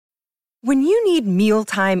When you need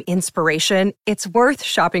mealtime inspiration, it's worth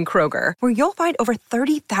shopping Kroger, where you'll find over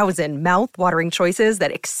 30,000 mouth-watering choices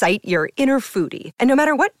that excite your inner foodie. And no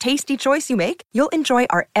matter what tasty choice you make, you'll enjoy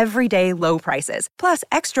our everyday low prices, plus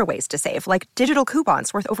extra ways to save, like digital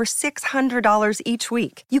coupons worth over $600 each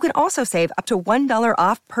week. You can also save up to $1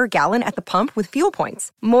 off per gallon at the pump with fuel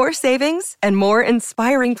points. More savings and more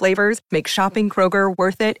inspiring flavors make shopping Kroger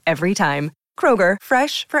worth it every time. Kroger,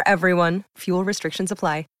 fresh for everyone. Fuel restrictions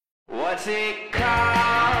apply. What's it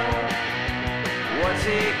called? What's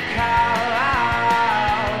it called?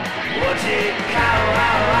 What's it called?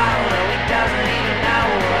 No, he doesn't even know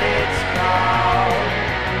what it's called.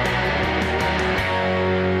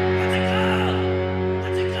 What's it called?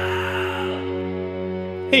 What's it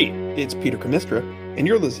called? Hey, it's Peter Kamistra, and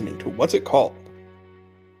you're listening to What's It Called?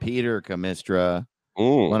 Peter Kamistra,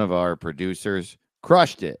 one of our producers,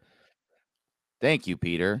 crushed it. Thank you,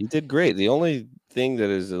 Peter. He did great. The only thing that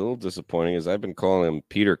is a little disappointing is I've been calling him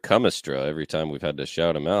Peter Kumistra every time we've had to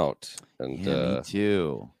shout him out. And yeah, me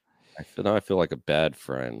too. I feel like a bad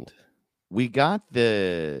friend. We got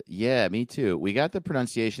me too. We got the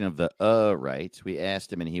pronunciation of the right. We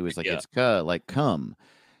asked him and he was like, it's like come.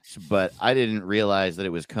 But I didn't realize that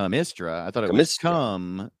it was Kumistra. I thought it was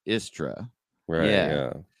Kumistra. Right.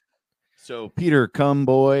 Yeah. So Peter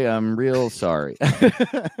boy, I'm real sorry.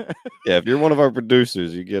 Yeah, if you're one of our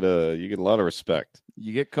producers, you get a lot of respect.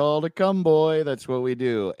 You get called a boy. That's what we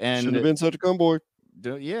do. And shouldn't have been such a boy.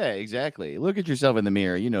 Yeah, exactly. Look at yourself in the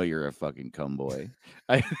mirror. You know you're a fucking boy.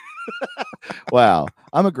 Wow,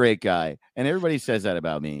 I'm a great guy, and everybody says that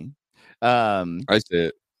about me. I say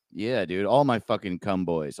it. Yeah, dude. All my fucking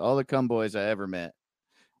boys, all the boys I ever met.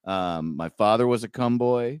 My father was a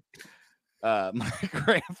boy. My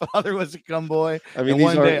grandfather was a boy. I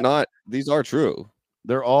mean, these are true.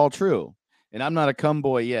 They're all true. And I'm not a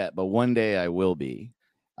boy yet, but one day I will be.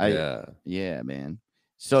 Yeah, man.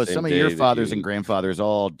 So some of your fathers and grandfathers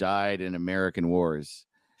all died in American wars.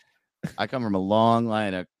 I come from a long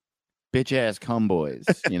line of bitch ass boys,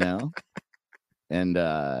 you know? And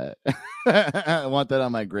I want that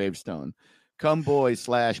on my gravestone. Boy /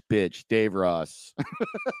 bitch, Dave Ross.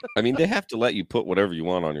 I mean, they have to let you put whatever you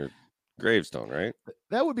want on your gravestone, right?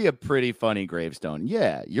 That would be a pretty funny gravestone.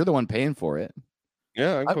 Yeah, you're the one paying for it.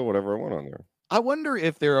 Yeah, I can put whatever I want on there. I wonder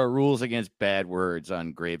if there are rules against bad words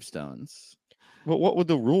on gravestones. Well, what would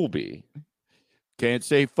the rule be? Can't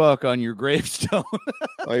say fuck on your gravestone.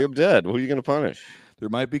 I am dead. Who are you going to punish? There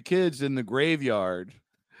might be kids in the graveyard.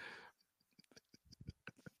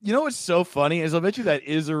 You know what's so funny is I bet you that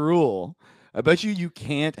is a rule. I bet you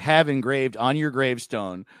can't have engraved on your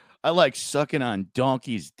gravestone, I like sucking on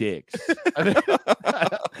donkeys' dicks.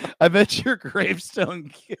 I bet your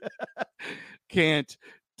gravestone can't,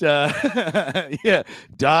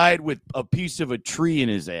 died with a piece of a tree in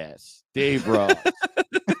his ass. Dave Ross.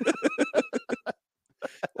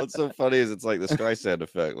 What's so funny is it's like the Streisand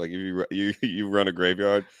effect. Like if you run a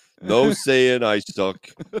graveyard, no saying I suck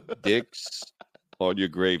dicks on your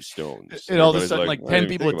gravestones. And all of a sudden, like 10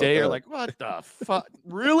 people a day are like, what the fuck?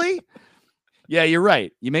 Really? Yeah, you're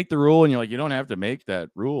right. You make the rule and you're like, you don't have to make that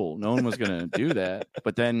rule. No one was going to do that.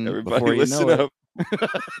 But then everybody before you listen know up.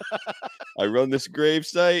 I run this grave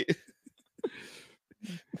site.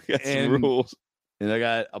 Got some rules. And I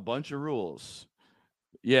got a bunch of rules.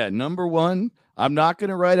 Yeah, number one, I'm not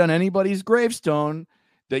going to write on anybody's gravestone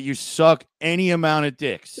that you suck any amount of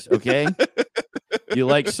dicks, okay? You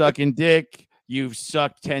like sucking dick. You've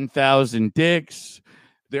sucked 10,000 dicks.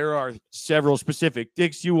 There are several specific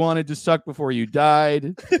dicks you wanted to suck before you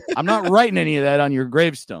died. I'm not writing any of that on your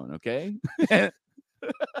gravestone, okay?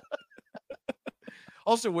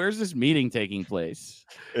 Also, where's this meeting taking place?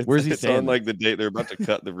 Where's he saying? It's on like the date they're about to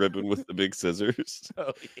cut the ribbon with the big scissors.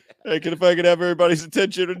 Oh, yeah. Hey, if I could have everybody's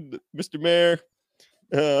attention, Mr. Mayor.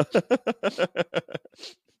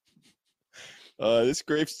 This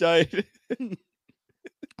gravesite.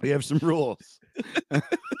 We have some rules.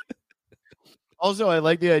 Also, I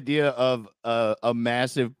like the idea of a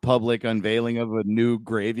massive public unveiling of a new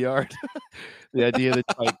graveyard. The idea that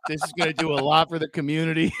like this is going to do a lot for the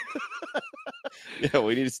community. Yeah,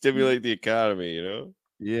 we need to stimulate the economy, you know?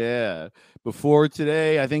 Yeah. Before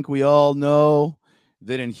today, I think we all know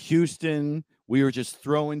that in Houston, we were just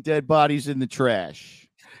throwing dead bodies in the trash.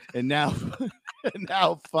 And now,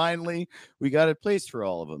 finally, we got a place for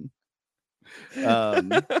all of them.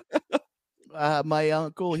 My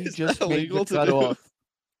uncle, he just made the cut off.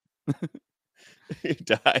 You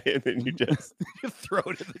die and then you just throw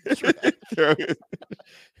it in the trash.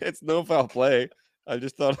 It's no foul play. I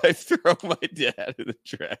just thought I'd throw my dad in the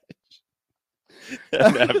trash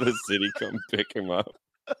and have the city come pick him up.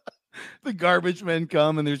 The garbage men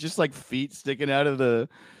come and there's just like feet sticking out of the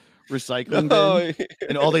recycling bin. Oh, yeah.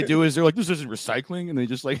 And all they do is they're like, this isn't recycling, and they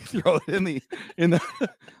just like throw it in the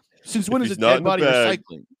since when is he's a not dead in the body bag.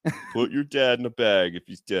 recycling? Put your dad in a bag if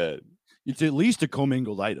he's dead. It's at least a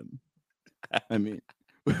commingled item. I mean,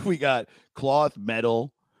 we got cloth,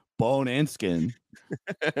 metal, bone, and skin.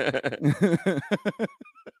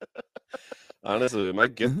 Honestly, it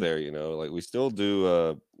might get there, you know. Like we still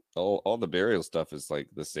do all the burial stuff is like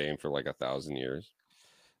the same for like 1,000 years.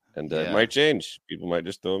 And it might change. People might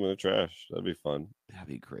just throw them in the trash. That'd be fun. That'd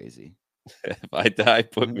be crazy. If I die,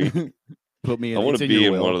 put me in. I want to be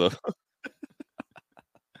in one of those.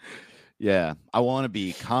 Yeah, I want to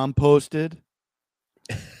be composted,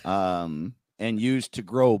 and used to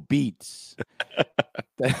grow beets.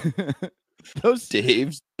 Those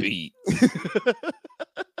Dave's beets.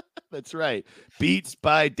 That's right, Beats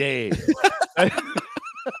by Dave.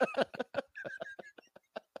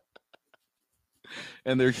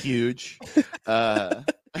 And they're huge. Doesn't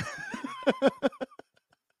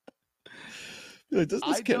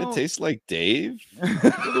this kind of taste like Dave? A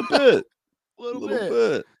little bit. A little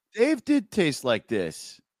bit. Dave did taste like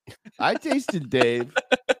this. I tasted Dave.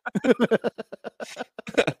 I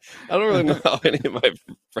don't really know how any of my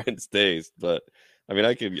friends taste, but I mean,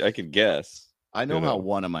 I could guess. I know how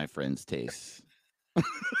one of my friends tastes.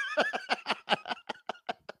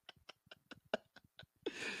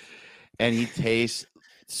 And he tastes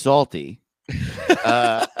salty.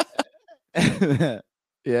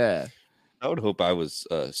 Yeah. I would hope I was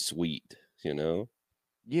sweet, you know?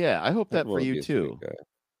 Yeah, I hope that for wanna be you a too. sweet guy.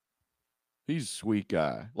 He's a sweet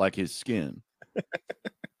guy, like his skin.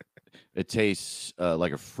 It tastes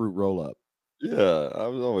like a fruit roll up. Yeah, I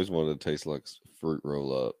was always wanted to taste like fruit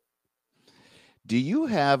roll up. Do you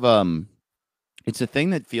have it's a thing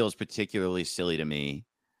that feels particularly silly to me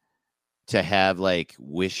to have like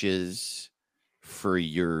wishes for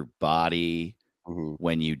your body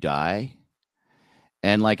when you die.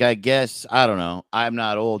 And like, I guess, I don't know. I'm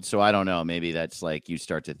not old, so I don't know. Maybe that's like you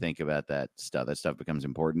start to think about that stuff. That stuff becomes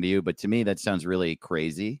important to you. But to me, that sounds really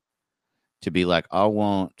crazy to be like, I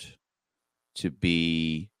want to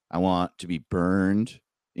be burned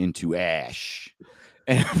into ash.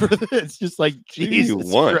 And it's just like, Jesus, you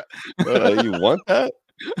want that?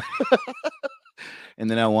 And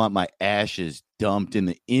then I want my ashes dumped in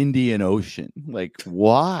the Indian Ocean. Like,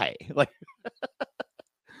 why? Like,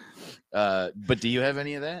 but do you have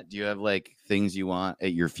any of that? Do you have like things you want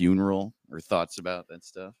at your funeral or thoughts about that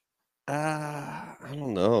stuff? I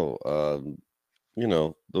don't know. You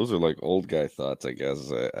know, those are like old guy thoughts, I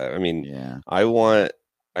guess. I mean, yeah.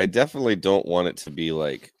 I definitely don't want it to be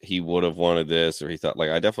like he would have wanted this or he thought, like,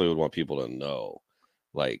 I definitely would want people to know,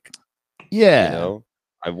 like, yeah, you know,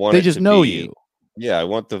 I want they just to know be, you. Yeah, I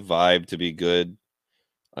want the vibe to be good.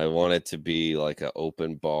 I want it to be like an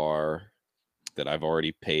open bar that I've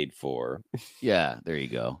already paid for. Yeah, there you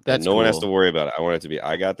go. That's no one has to worry about it. I want it to be,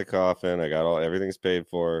 I got the coffin, I got everything's paid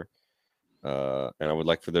for. And I would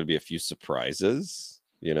like for there to be a few surprises,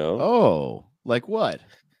 you know? Oh, like what?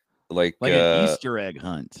 Like an Easter egg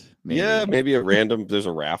hunt. Maybe. Yeah, maybe there's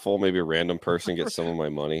a raffle. Maybe a random person gets some of my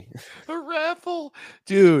money. A raffle?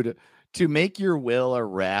 Dude, to make your will a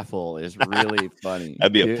raffle is really funny.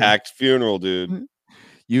 That'd be a packed funeral, dude.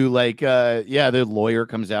 You like, the lawyer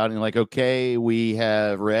comes out and like, okay, we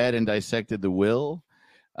have read and dissected the will.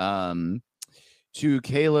 To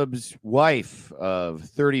Caleb's wife of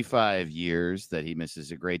 35 years that he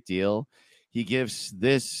misses a great deal, he gives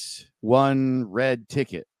this one red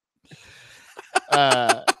ticket.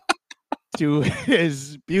 To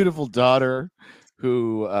his beautiful daughter,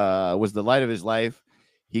 who was the light of his life,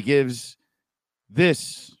 he gives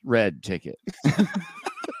this red ticket.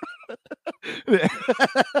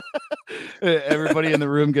 Everybody in the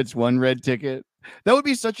room gets one red ticket. That would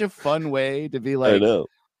be such a fun way to be like. I know.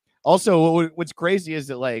 Also, what's crazy is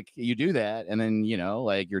that like you do that, and then you know,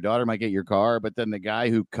 like your daughter might get your car, but then the guy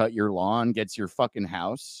who cut your lawn gets your fucking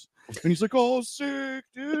house, and he's like, "Oh, sick,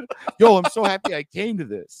 dude! Yo, I'm so happy I came to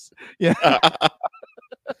this." Yeah,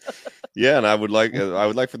 yeah, and I would like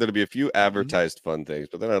for there to be a few advertised fun things,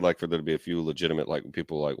 but then I'd like for there to be a few legitimate, like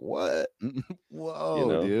people like, "What? Whoa, you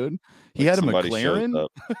know? Dude! He Like had a McLaren."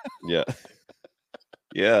 Yeah,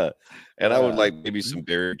 yeah, and I would like maybe some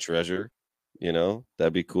buried treasure. You know,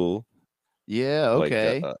 that'd be cool. Yeah,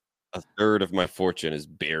 okay. Like a third of my fortune is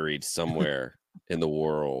buried somewhere in the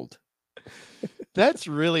world. That's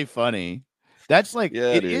really funny. That's like,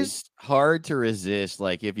 it dude. is hard to resist.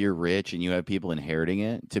 Like if you're rich and you have people inheriting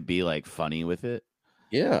it, to be like funny with it.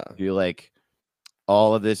 Yeah. You're like,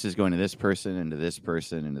 all of this is going to this person and to this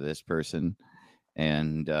person and to this person.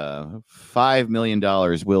 and $5 million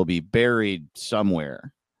will be buried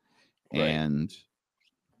somewhere. Right. And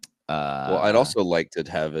well, I'd also like to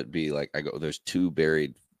have it be like there's 2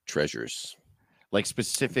 buried treasures, like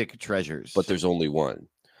specific treasures, but there's only one.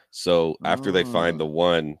 So after they find the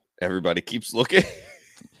one, everybody keeps looking.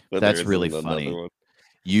 That's really funny.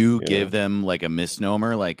 You give them like a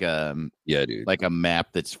misnomer, like dude, like a map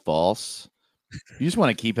that's false. You just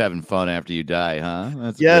want to keep having fun after you die, huh?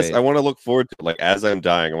 That's great. I want to look forward to it. Like as I'm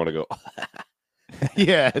dying, I want to go.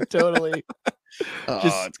 Yeah, totally.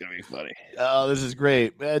 It's gonna be funny. Oh, this is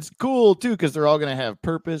great. It's cool too because they're all gonna have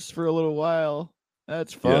purpose for a little while.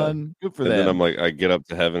 That's fun. Good for them. And then I'm like, I get up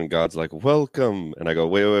to heaven. God's like, welcome, and I go,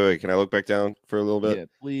 wait. Can I look back down for a little bit? Yeah,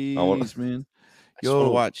 please, man. I just want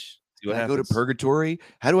to watch. See what happens. I go to purgatory.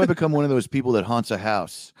 How do I become one of those people that haunts a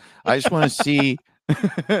house? I just want to see.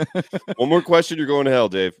 One more question. You're going to hell,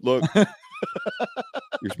 Dave. Look, you're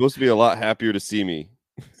supposed to be a lot happier to see me.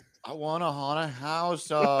 I want to haunt a house.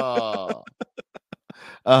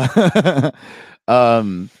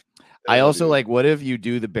 I also like, what if you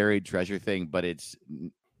do the buried treasure thing, but it's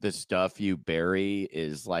the stuff you bury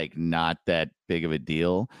is like not that big of a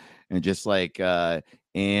deal, and just like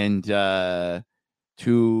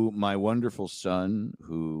to my wonderful son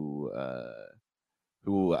who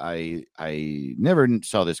I never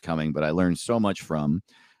saw this coming, but I learned so much from.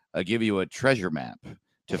 I'll give you a treasure map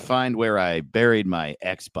to find where I buried my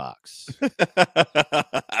Xbox.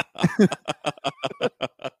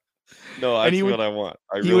 No, that's what I want.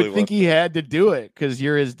 He would think he had to do it because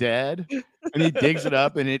you're his dad, and he digs it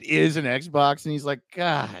up, and it is an Xbox, and he's like,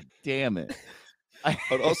 God damn it.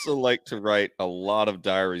 I'd also like to write a lot of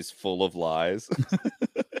diaries full of lies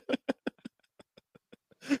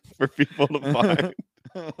for people to find.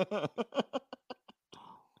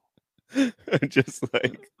 Just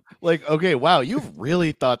like, okay, wow, you've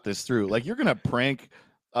really thought this through. Like, you're gonna prank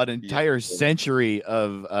an entire century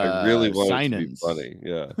of I really want sign-ins. It to be funny.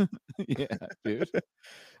 Yeah. Yeah, dude.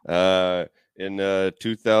 In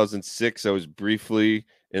 2006, I was briefly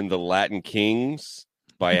in the Latin Kings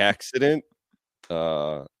by accident.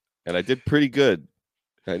 And I did pretty good.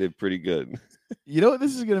 You know what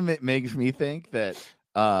this is going to make me think? That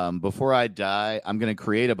before I die, I'm going to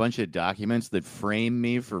create a bunch of documents that frame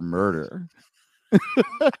me for murder.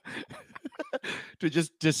 To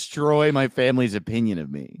just destroy my family's opinion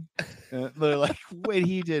of me. They're like, wait,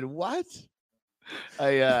 he did what?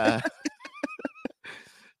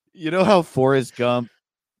 You know how Forrest Gump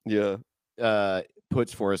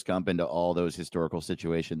puts Forrest Gump into all those historical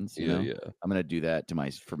situations? You know? I'm gonna do that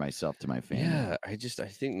for myself, to my family. Yeah, I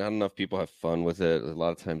think not enough people have fun with it. A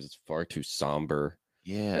lot of times it's far too somber.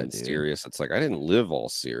 Yeah, and serious. It's like, I didn't live all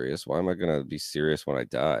serious. Why am I gonna be serious when I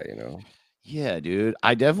die? You know? Yeah, dude.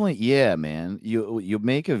 I definitely, man. You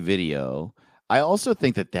make a video. I also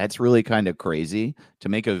think that that's really kind of crazy to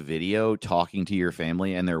make a video talking to your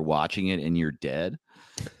family and they're watching it and you're dead.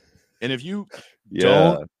 And if you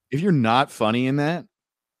if you're not funny in that,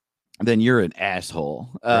 then you're an asshole.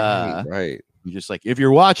 Right. You're just like, if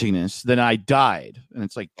you're watching this, then I died. And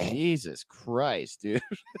it's like, Jesus Christ, dude.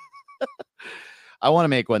 I want to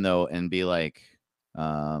make one though and be like,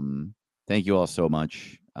 thank you all so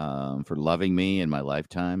much for loving me in my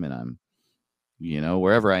lifetime. And I'm,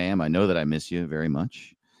 wherever I am, I know that I miss you very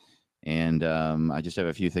much. And I just have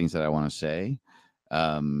a few things that I want to say.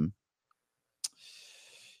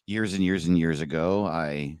 Years and years and years ago,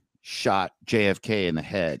 I shot JFK in the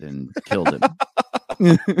head and killed him.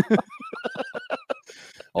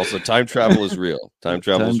 Also, time travel is real. Time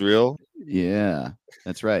travel is real. Yeah,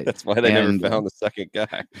 that's right. That's why they never found the second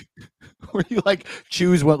guy. Where you like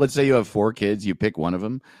choose one. Let's say you have 4 kids, you pick one of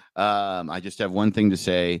them. I just have one thing to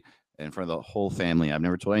say in front of the whole family. I've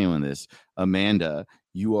never told anyone this. Amanda,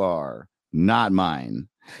 you are not mine.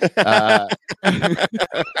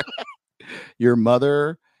 Your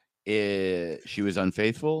mother, she was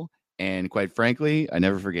unfaithful, and quite frankly, I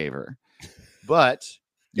never forgave her. But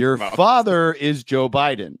your father is Joe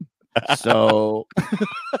Biden. So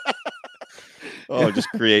just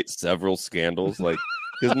create several scandals, like,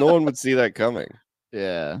 because no one would see that coming.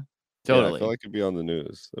 Yeah, totally. I feel like it'd be on the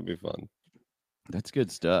news. That'd be fun. That's good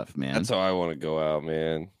stuff, man. That's how I want to go out,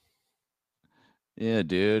 man. Yeah,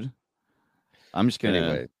 dude. I'm just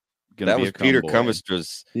gonna. That was Peter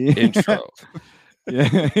Cummistra's intro.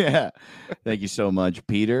 Yeah. Thank you so much,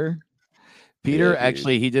 Peter. Peter,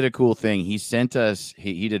 actually, he did a cool thing. He sent us.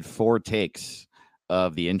 He did 4 takes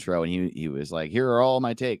of the intro, and he was like, "Here are all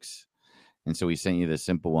my takes." And so we sent you the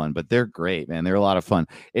simple one, but they're great, man. They're a lot of fun.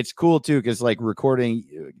 It's cool too, because like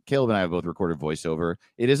recording, Caleb and I have both recorded voiceover.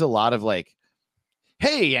 It is a lot of like,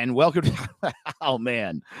 Hey, and welcome to oh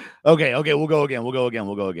man. Okay, we'll go again.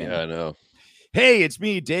 Yeah, I know. Hey, it's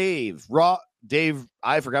me, Dave. Dave,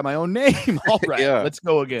 I forgot my own name. All right, Yeah, let's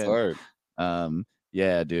go again. It's hard.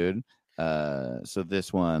 Yeah, dude. So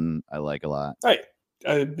this one I like a lot. Hi.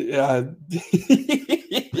 I'm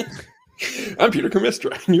Peter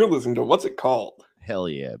Commistra, and you're listening to What's It Called? Hell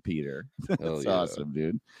yeah, Peter. That's yeah. awesome,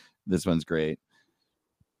 dude. This one's great.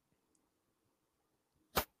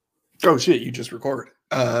 Oh shit, you just recorded.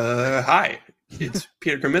 Hi, it's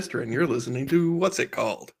Peter Commistra, and you're listening to What's It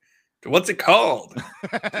Called? To What's It Called?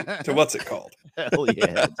 To What's It Called? Hell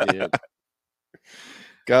yeah, dude.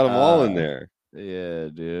 Got them all in there. Yeah,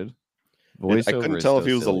 dude. I couldn't tell if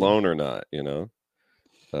he was alone or not, you know?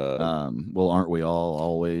 Well, aren't we all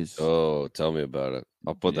always? Oh, tell me about it.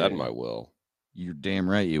 I'll put that in my will. You're damn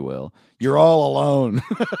right you will. You're all alone.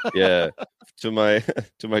 Yeah. To my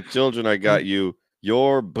children, I got you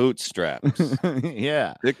your bootstraps.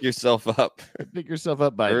 Yeah. Pick yourself up. Pick yourself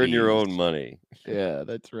up by earn your own money. Yeah,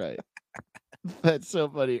 that's right. That's so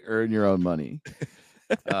funny. Earn your own money.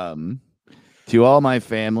 To all my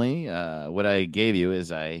family, what I gave you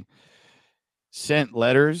is I sent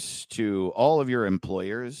letters to all of your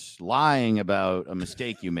employers lying about a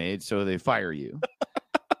mistake you made so they fire you.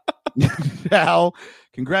 Now,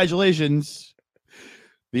 congratulations.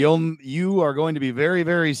 You are going to be very,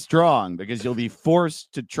 very strong because you'll be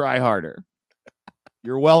forced to try harder.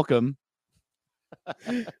 You're welcome.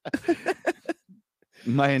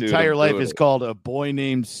 My entire life is called A Boy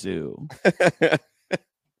Named Sue.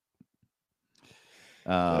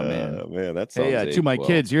 Oh man, that sounds. Hey, to my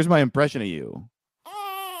kids, here's my impression of you.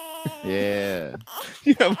 Yeah.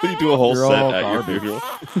 Yeah, when you do a whole You're set at your funeral.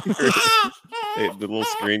 Hey, the little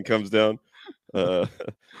screen comes down. The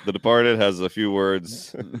Departed has a few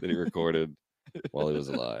words that he recorded while he was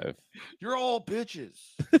alive. You're all bitches.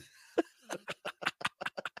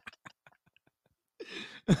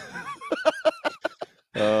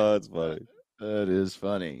 Oh, that's funny. That is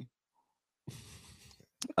funny.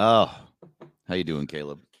 Oh, how you doing,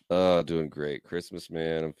 Caleb? Doing great. Christmas,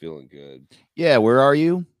 man. I'm feeling good. Yeah, where are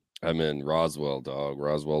you? I'm in Roswell,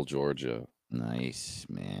 Georgia. Nice,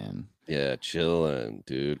 man. Yeah, chilling,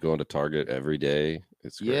 dude. Going to Target every day.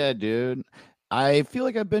 It's great. Yeah, dude. I feel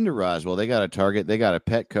like I've been to Roswell. They got a Target. They got a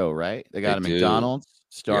Petco, right? They got a McDonald's,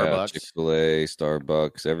 Starbucks, yeah, Chick-fil-A,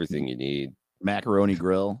 Starbucks, everything you need. Macaroni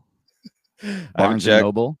Grill, Barnes and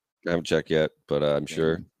Noble. I haven't checked yet, but I'm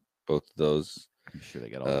sure both of those. I'm sure they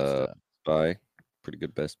got all that stuff. Buy, pretty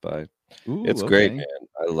good Best Buy. Ooh, it's great, man.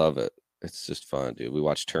 I love it. It's just fun, dude. We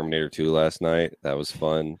watched Terminator 2 last night. That was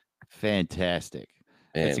fun. Fantastic.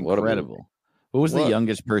 Man, that's incredible. What was the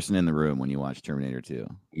youngest person in the room when you watched Terminator 2?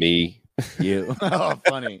 Me. You. Oh,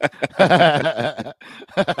 funny.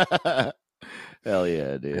 Hell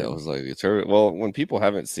yeah, dude. Yeah, it was like, well, when people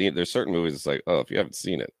haven't seen it, there's certain movies, it's like, oh, if you haven't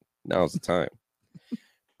seen it, now's the time.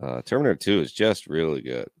 Terminator 2 is just really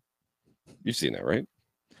good. You've seen that, right?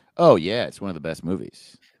 Oh, yeah. It's one of the best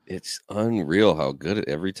movies. It's unreal how good it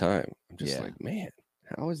every time. I'm just like, man,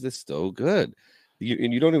 how is this so good?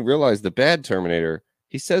 And you don't even realize the bad Terminator,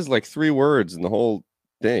 he says like 3 words in the whole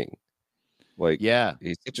thing. Like, yeah,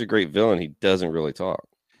 he's such a great villain. He doesn't really talk.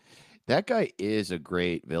 That guy is a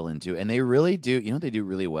great villain too. And they really do, you know what they do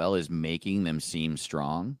really well is making them seem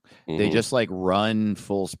strong. Mm-hmm. They just like run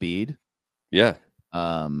full speed. Yeah.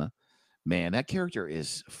 Man, that character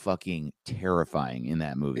is fucking terrifying in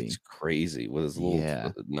that movie. It's crazy with his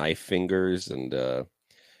little knife fingers, and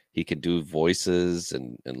he could do voices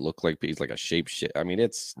and look like he's like a shapeshifter. I mean,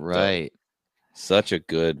 it's right. Such a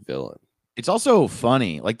good villain. It's also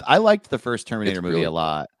funny. Like, I liked the first Terminator movie a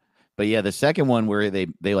lot, but yeah, the second one where they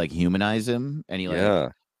like humanize him, and he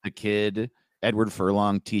like the kid Edward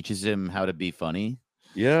Furlong teaches him how to be funny.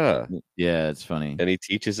 Yeah, it's funny, and he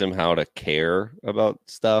teaches him how to care about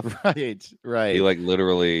stuff. Right. He like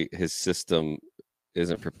literally his system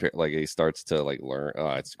isn't prepared. Like he starts to like learn.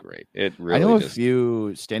 Oh, it's great. It really. I know a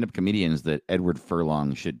few stand-up comedians that Edward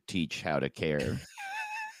Furlong should teach how to care.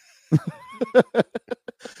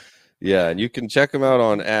 Yeah, and you can check him out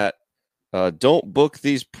on at Don't Book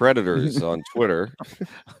These Predators on Twitter.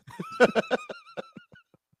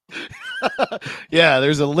 Yeah,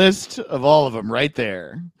 there's a list of all of them right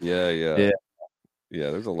there. Yeah.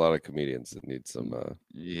 There's a lot of comedians that need some.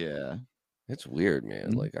 It's weird,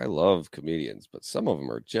 man. Like I love comedians, but some of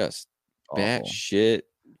them are just batshit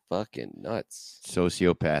fucking nuts,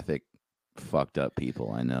 sociopathic, fucked up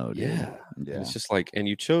people. I know. Dude. Yeah. It's just like, and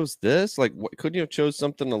you chose this. Like, couldn't you have chose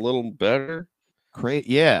something a little better? Great.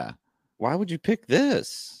 Yeah. Why would you pick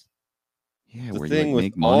this? Yeah, the thing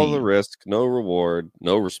with all the risk, no reward,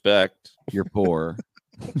 no respect. You're poor.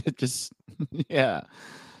 It just, yeah.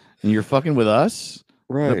 And you're fucking with us,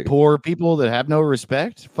 the Right. poor people that have no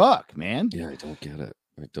respect. Fuck, man. Yeah, I don't get it.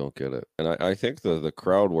 I don't get it. And I think the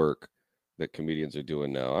crowd work that comedians are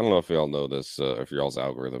doing now, I don't know if y'all know this, if y'all's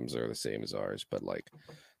algorithms are the same as ours, but like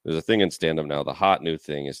there's a thing in stand-up now. The hot new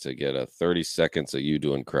thing is to get a 30 seconds of you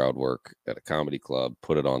doing crowd work at a comedy club,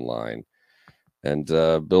 put it online, and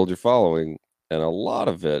build your following. And a lot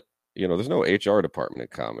of it, there's no HR department in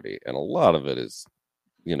comedy, and a lot of it is,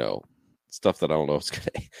 stuff that I don't know what's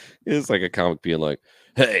gonna. It's like a comic being like,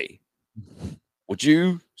 "Hey, would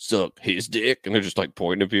you suck his dick?" And they're just like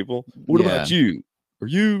pointing at people. What about you? Are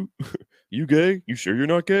you gay? You sure you're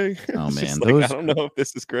not gay? Oh man, like, I don't know if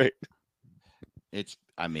this is great.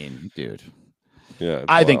 I mean, dude. Yeah,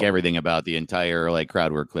 I think everything about the entire like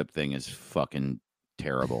crowd work clip thing is fucking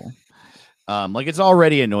terrible. Like it's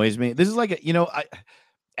already annoys me. This is like,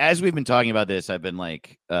 as we've been talking about this, I've been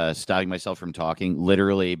like stopping myself from talking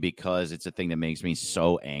literally because it's a thing that makes me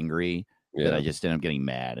so angry that I just end up getting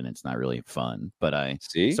mad and it's not really fun. But I'll and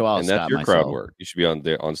that's stop your myself. crowd work. You should be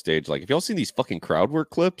on stage. Like, if y'all seen these fucking crowd work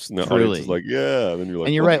clips, and the audience is like, yeah, and then you're like,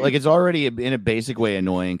 and you're right. Like it's already in a basic way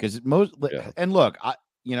annoying because and look,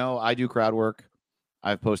 I do crowd work.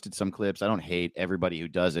 I've posted some clips. I don't hate everybody who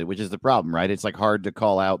does it, which is the problem, right? It's like hard to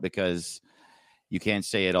call out because you can't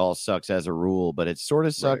say it all sucks as a rule, but it sort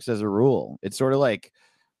of sucks as a rule. It's sort of like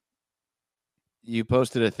you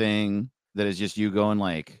posted a thing that is just you going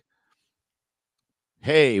like,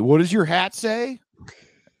 "Hey, what does your hat say?"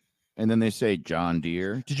 And then they say John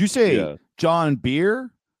Deere. Did you say John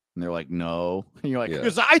Beer? And they're like, "No." And you're like,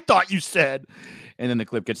 "Because I thought you said." And then the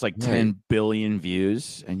clip gets like 10 billion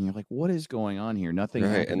views. And you're like, what is going on here? Nothing.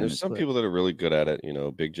 Right. And there's some people that are really good at it.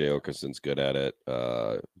 Big J. Okerson's good at it.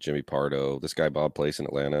 Jimmy Pardo, this guy, Bob Place in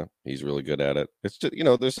Atlanta, he's really good at it. It's just,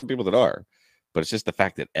 there's some people that are. But it's just the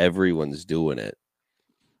fact that everyone's doing it.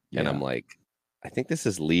 Yeah. And I'm like, I think this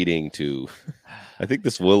is leading to, I think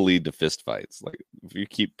this will lead to fistfights. Like, if you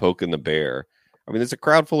keep poking the bear. I mean, there's a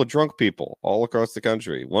crowd full of drunk people all across the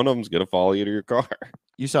country. One of them's going to follow you to your car.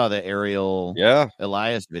 You saw the Ariel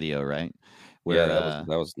Elias video, right? Where that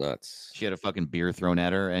was nuts. She had a fucking beer thrown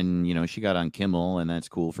at her, and she got on Kimmel, and that's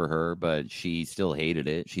cool for her, but she still hated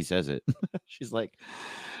it. She says it. She's like,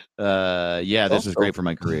 this is great for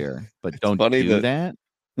my career, but don't do that.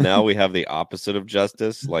 Now we have the opposite of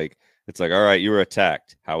justice. Like, it's like, all right, you were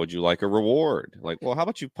attacked. How would you like a reward? Like, well, how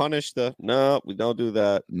about you punish no, we don't do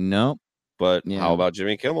that. Nope. But how about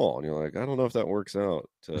Jimmy Kimmel? And you're like, I don't know if that works out.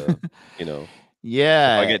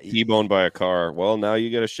 Yeah. If I get T-boned by a car, well, now you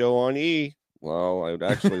get a show on E. Well, I would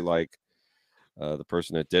actually like the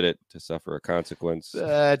person that did it to suffer a consequence.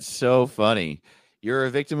 That's so funny. You're a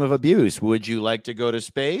victim of abuse. Would you like to go to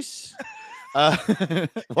space?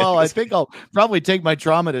 Well, I think I'll probably take my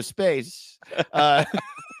trauma to space. Hey,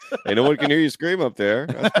 no one can hear you scream up there.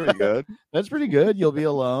 That's pretty good. That's pretty good. You'll be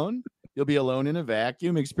alone. You'll be alone in a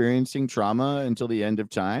vacuum, experiencing trauma until the end of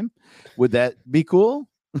time. Would that be cool?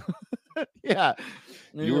 Yeah.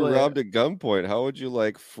 You were robbed at gunpoint. How would you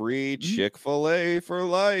like free Chick-fil-A for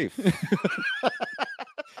life?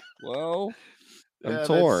 Well, I'm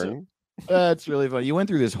torn. That's really funny. You went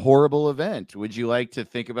through this horrible event. Would you like to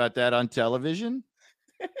think about that on television?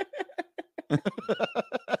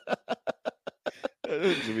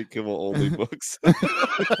 Jimmy Kimmel only books.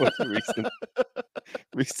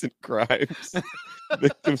 recent crimes.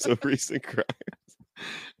 Victims of recent crimes.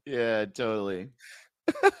 Yeah, totally.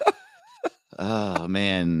 Oh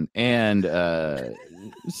man. And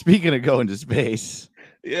speaking of going to space.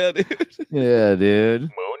 Yeah, dude. Yeah, dude.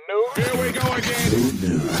 Moon news. Here we go again.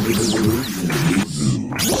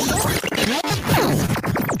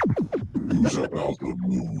 News about the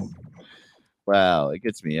moon. Wow, it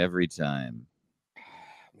gets me every time.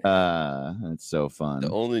 That's so fun.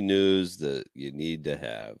 The only news that you need to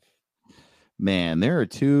have. Man, there are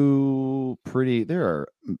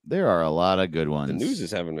a lot of good ones. The news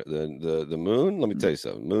is having the moon. Let me tell you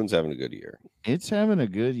something. Moon's having a good year. It's having a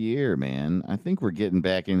good year, man. I think we're getting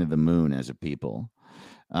back into the moon as a people.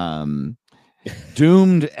 Doomed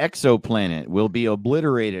exoplanet will be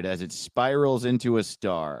obliterated as it spirals into a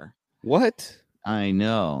star. What? I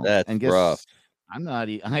know. That's rough. I'm not.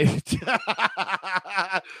 Dude,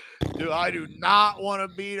 I do not want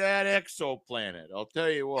to be that exoplanet. I'll tell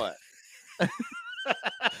you what. I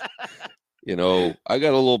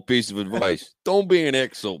got a little piece of advice. Don't be an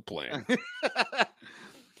exoplanet.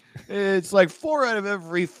 It's like 4 out of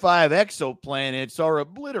every 5 exoplanets are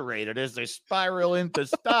obliterated as they spiral into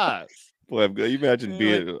stars. Boy, you imagine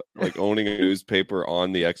being like owning a newspaper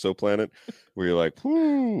on the exoplanet where you're like,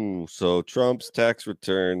 so Trump's tax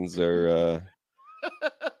returns are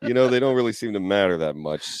You know, they don't really seem to matter that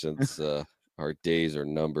much since our days are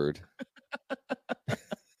numbered.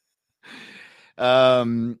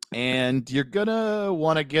 And you're gonna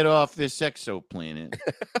want to get off this exoplanet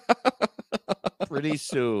pretty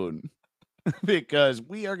soon because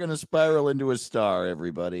we are gonna spiral into a star,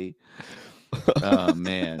 everybody. Oh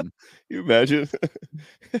man. You imagine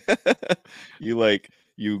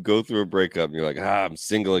you go through a breakup and you're like, I'm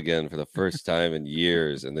single again for the first time in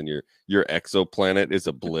years, and then your exoplanet is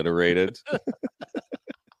obliterated.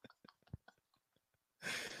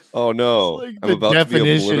 Oh no, Like I'm the about to be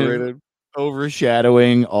definition of obliterated.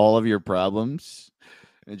 overshadowing all of your problems.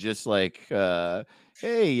 And just like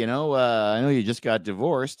hey, I know you just got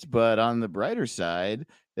divorced, but on the brighter side,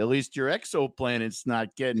 at least your exoplanet's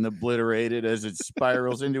not getting obliterated as it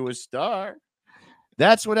spirals into a star.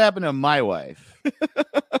 That's what happened to my wife.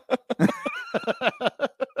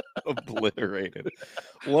 Obliterated.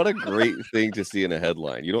 What a great thing to see in a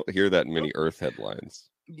headline. You don't hear that in many Earth headlines.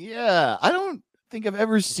 Yeah, I don't think I've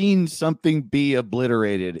ever seen something be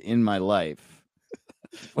obliterated in my life.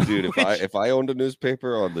 Dude, if I owned a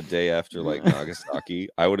newspaper on the day after like Nagasaki,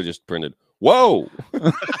 I would have just printed, "Whoa!"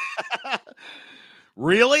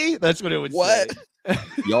 Really? That's what it would say.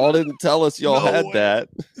 Y'all didn't tell us y'all had that.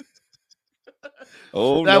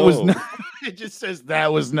 Oh, that no. was not. It just says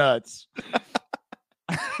that was nuts.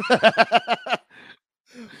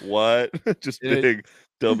 What? Just big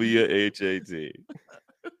WHAT.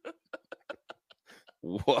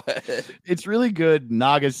 What? It's really good.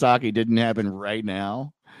 Nagasaki didn't happen right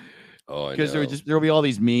now. Oh, I know. Because there'll be all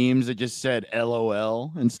these memes that just said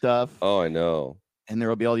LOL and stuff. Oh, I know. And there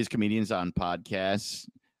will be all these comedians on podcasts,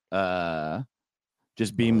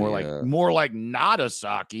 just being more like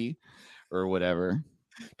Nagasaki or whatever.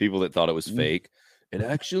 People that thought it was fake. It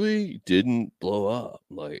actually didn't blow up.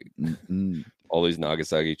 Like all these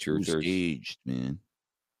Nagasaki churchers. Staged, man.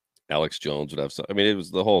 Alex Jones would have some. I mean, it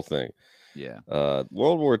was the whole thing. Yeah.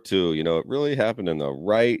 World War II, it really happened in the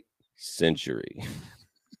right century.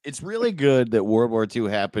 It's really good that World War II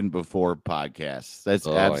happened before podcasts. That's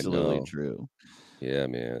absolutely true. Yeah,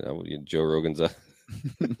 man. Joe Rogan's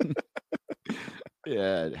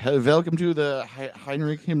Yeah. Welcome to the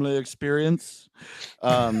Heinrich Himmler experience.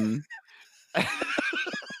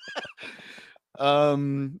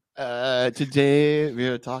 Today we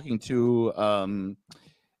are talking to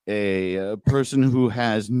a person who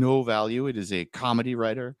has no value. It is a comedy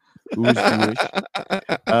writer who's Jewish.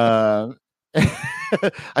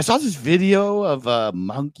 I saw this video of a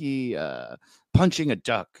monkey punching a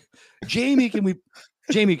duck. Jamie, can we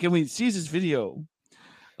see this video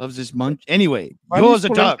of this monkey? Anyway, yours a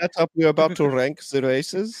duck. We're about to rank the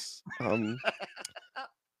races.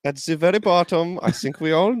 At the very bottom, I think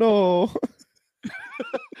we all know.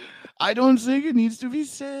 I don't think it needs to be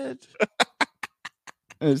said.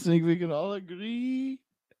 I think we can all agree.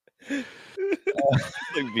 Like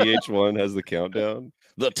VH1 has the countdown.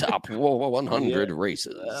 The top 100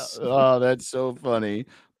 races. Oh, that's so funny.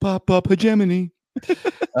 Pop hegemony.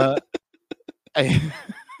 Oh,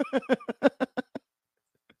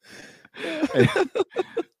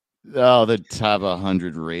 the top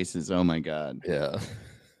 100 races. Oh my God. Yeah.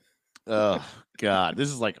 Oh God. This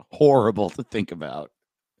is like horrible to think about.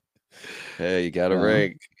 Hey, you gotta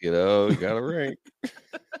rank, you gotta rank.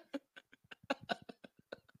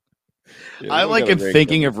 I like am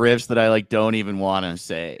thinking of riffs that I like don't even want to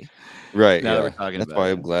say. Right. Now that we're talking That's about why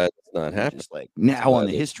it. I'm glad it's not happening. Just like now on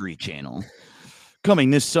the History Channel. Coming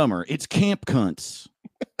this summer, it's Camp Cunts.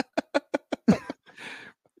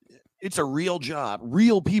 It's a real job.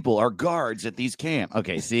 Real people are guards at these camps.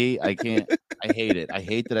 Okay, see, I can't. I hate it. I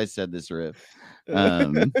hate that I said this riff. Oh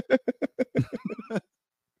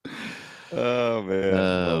man!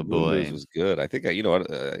 Oh boy, this was good. I think you know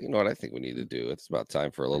what I think we need to do. It's about time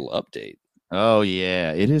for a little update. Oh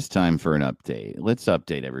yeah, it is time for an update. Let's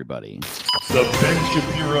update everybody. The Ben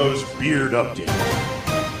Shapiro's Beard Update.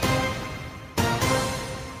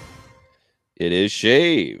 It is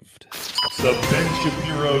shaved. The Ben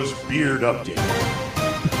Shapiro's Beard Update.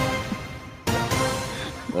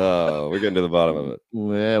 Oh, we're getting to the bottom of it.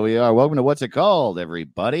 Well, we are. Welcome to What's It Called,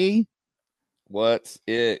 everybody. What's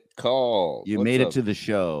it called? You made it to the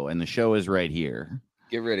show, and the show is right here.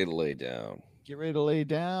 Get ready to lay down. Get ready to lay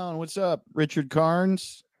down. What's up, Richard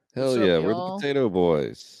Carnes? Hell yeah, we're the Potato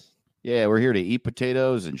Boys. Yeah, we're here to eat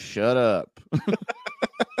potatoes and shut up.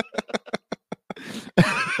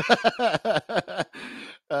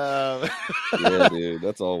 Yeah, dude,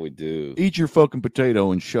 that's all we do. Eat your fucking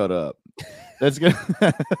potato and shut up. That's good.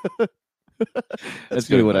 That's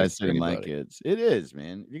good. What I say to my kids. It is,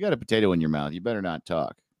 man. If you got a potato in your mouth, you better not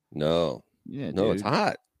talk. No. Yeah, no, dude. it's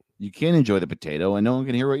hot. You can't enjoy the potato, and no one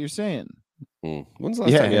can hear what you're saying. When's the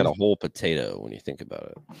last time you had a whole potato? When you think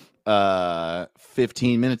about it,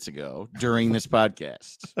 15 minutes ago during this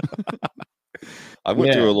podcast. I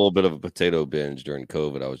went through a little bit of a potato binge during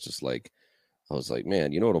COVID. I was like,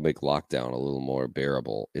 man, you know what'll make lockdown a little more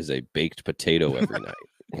bearable is a baked potato every night.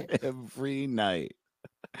 Every night.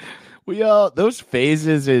 Those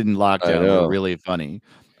phases in lockdown were really funny.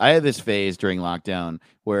 I had this phase during lockdown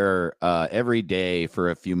where every day for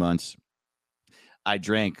a few months I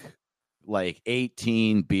drank like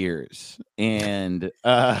 18 beers, and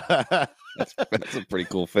that's a pretty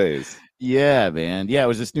cool phase. Yeah, man. Yeah, it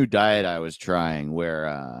was this new diet I was trying where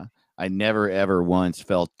I never ever once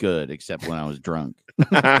felt good except when I was drunk.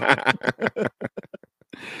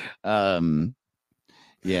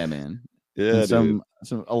 Yeah, man. Yeah,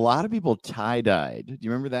 a lot of people tie-dyed. Do you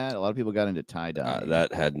remember that? A lot of people got into tie-dye.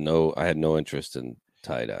 I had no interest in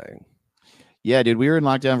tie-dyeing. Yeah, dude, we were in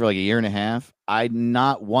lockdown for like a year and a half.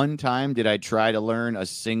 Not one time did I try to learn a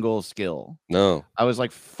single skill. No. I was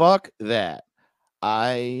like, fuck that.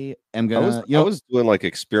 I am gonna. I was doing like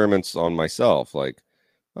experiments on myself. Like,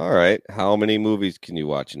 all right, how many movies can you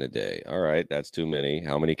watch in a day? All right, that's too many.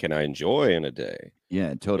 How many can I enjoy in a day?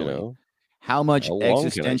 Yeah, totally. How much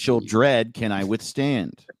existential dread can I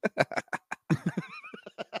withstand?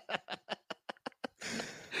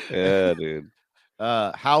 Yeah, dude.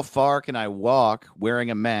 How far can I walk wearing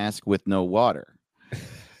a mask with no water?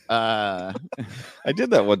 I did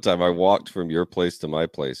that one time. I walked from your place to my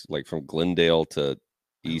place, like from Glendale to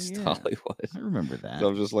East Hollywood. I remember that. So I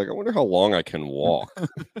was just like, I wonder how long I can walk.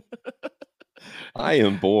 I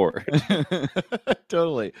am bored.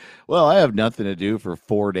 Totally. Well, I have nothing to do for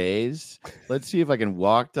 4 days. Let's see if I can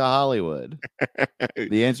walk to Hollywood.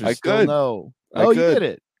 The answer is still no. You did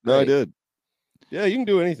it. No, I did. Yeah, you can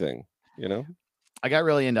do anything, I got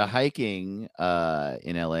really into hiking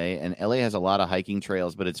in LA, and LA has a lot of hiking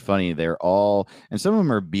trails, but it's funny. They're all, and some of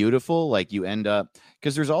them are beautiful. Like you end up,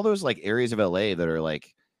 because there's all those like areas of LA that are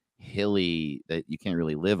like hilly that you can't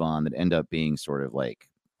really live on that end up being sort of like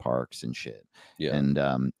parks and shit. Yeah. And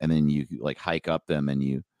then you like hike up them and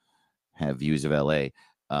you have views of LA.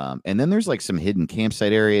 And then there's like some hidden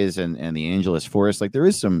campsite areas and the Angeles Forest. Like there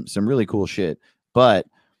is some really cool shit, but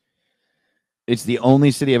it's the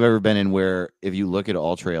only city I've ever been in where if you look at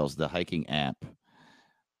All Trails, the hiking app,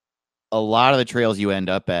 a lot of the trails you end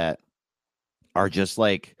up at are just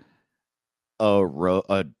like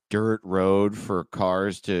a dirt road for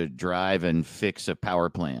cars to drive and fix a power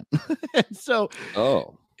plant. So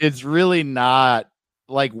it's really not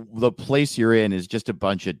like the place you're in is just a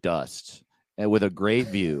bunch of dust and with a great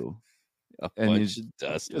view. Bunch of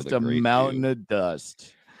dust, just a mountain of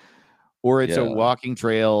dust. Or it's a walking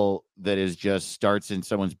trail that is just starts in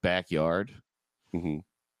someone's backyard. Mm-hmm.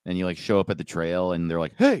 And you like show up at the trail and they're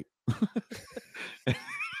like, hey.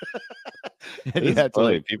 And you have to,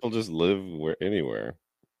 like, people just live anywhere.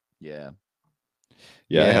 Yeah.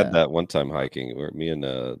 Yeah, I had that one time hiking where me and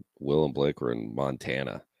Will and Blake were in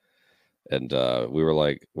Montana. And we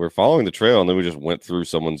we're following the trail, and then we just went through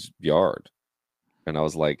someone's yard. And I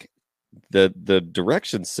was like, the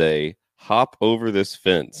directions say hop over this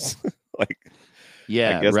fence. Like,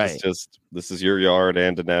 yeah, I guess right. it's just, this is your yard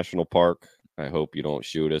and a national park. I hope you don't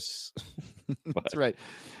shoot us. That's right.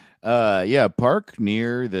 Park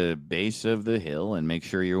near the base of the hill and make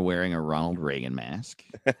sure you're wearing a Ronald Reagan mask.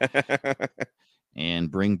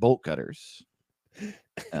 And bring bolt cutters.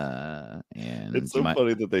 And it's so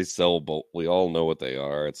funny that they sell bolt. We all know what they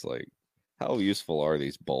are. It's like, how useful are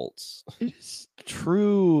these bolts? It's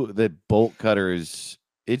true that bolt cutters,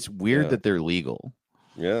 it's weird that they're legal.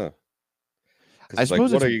 Yeah. I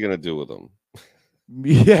suppose what are you going to do with them?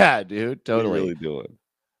 Yeah, dude, totally. What are you really doing?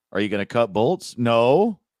 Are you going to cut bolts?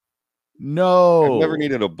 No. I've never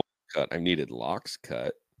needed a bolt cut. I've needed locks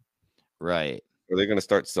cut. Right. Are they going to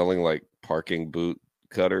start selling like parking boot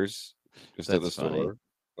cutters just at the funny. store?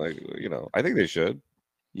 Like, I think they should.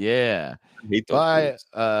 Yeah. I hate those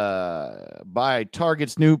buy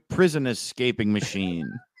Target's new prison escaping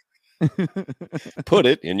machine. Put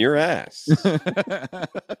it in your ass.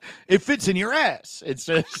 It fits in your ass. It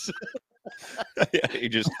says. Yeah,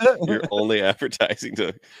 you're only advertising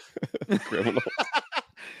to criminals.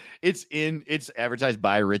 It's advertised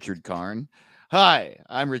by Richard Karn. Hi,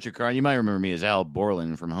 I'm Richard Karn. You might remember me as Al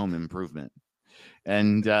Borland from Home Improvement.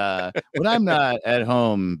 And when I'm not at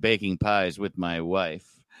home baking pies with my wife,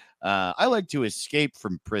 I like to escape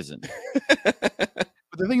from prison.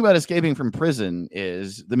 But the thing about escaping from prison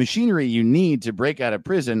is the machinery you need to break out of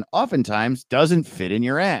prison oftentimes doesn't fit in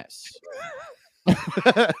your ass.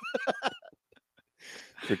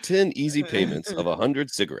 For 10 easy payments of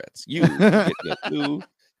 100 cigarettes, you get a new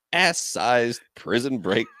ass-sized prison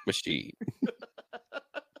break machine.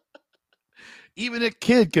 Even a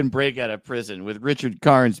kid can break out of prison with Richard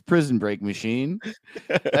Karn's prison break machine.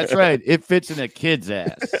 That's right. It fits in a kid's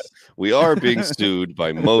ass. We are being sued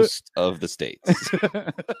by most of the states.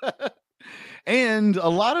 And a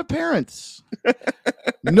lot of parents.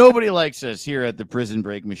 Nobody likes us here at the prison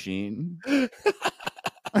break machine.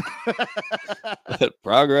 But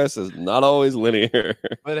progress is not always linear.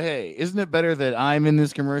 But hey, isn't it better that I'm in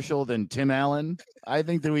this commercial than Tim Allen? I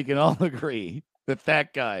think that we can all agree that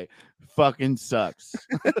that guy fucking sucks.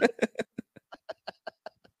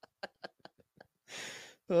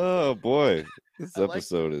 Oh boy, this I like-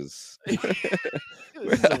 episode is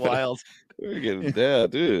This is wild. we're getting down,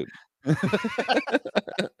 dude.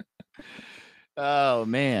 Oh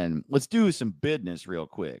man, let's do some business real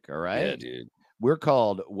quick. All right, Yeah, dude. we're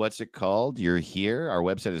called What's It Called. You're here. Our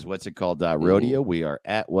website is whatsitcalled.rodeo. We are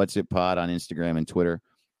at What's It Pod on Instagram and Twitter.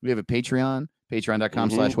 We have a Patreon,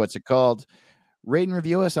 patreon.com/What's It Called. Rate and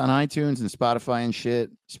review us on iTunes and Spotify and shit.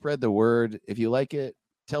 Spread the word. If you like it,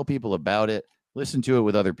 tell people about it. Listen to it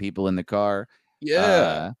with other people in the car.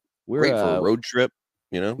 Yeah, We're great for a road trip.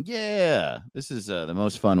 You know, yeah, this is the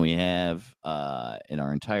most fun we have in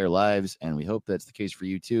our entire lives, and we hope that's the case for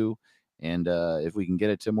you too. And if we can get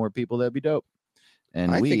it to more people, that'd be dope.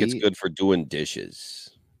 And I think it's good for doing dishes.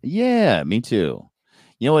 Yeah, me too.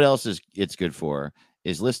 You know what else it's good for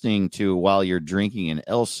is listening to while you're drinking an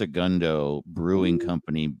El Segundo Brewing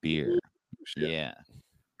Company beer. Shit. Yeah,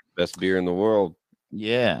 Best beer in the world.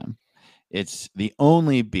 yeah. It's the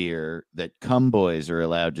only beer that cum boys are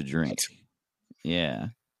allowed to drink. Yeah.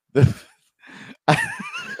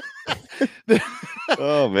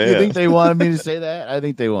 Oh man, You think they wanted me to say that? I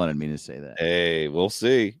think they wanted me to say that. Hey, we'll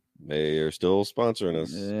see. They are still sponsoring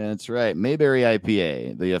us. That's right. Mayberry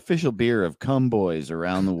IPA, the official beer of cum boys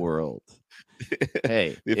around the world.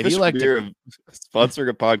 Hey, The if you official like beer to of sponsoring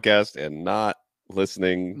a podcast and not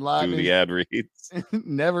listening Live to in- the ad reads.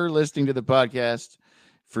 never listening to the podcast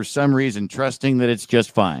for some reason, trusting that it's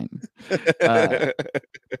just fine.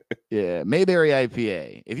 Yeah, Mayberry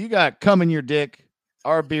IPA. If you got cum in your dick,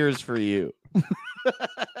 our beer's for you.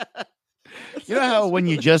 You know how when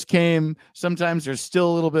you just came, sometimes there's still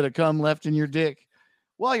a little bit of cum left in your dick?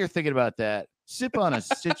 While you're thinking about that, sip on a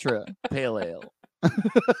Citra Pale Ale.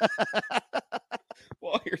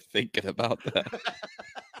 While you're thinking about that.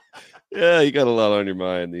 Yeah, you got a lot on your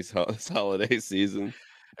mind this holiday season.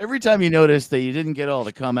 Every time you notice that you didn't get all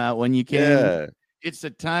the cum out when you came, Yeah. it's the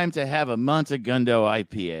time to have a Montegundo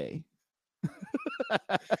IPA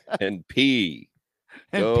And pee.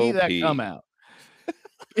 and Go pee that pee. cum out.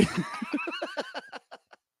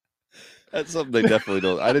 That's something they definitely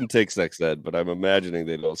don't. I didn't take sex ed, but I'm imagining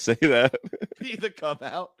they don't say that. Pee the cum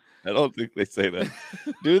out. I don't think they say that.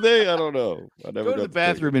 Do they? I don't know. I never Go to the got take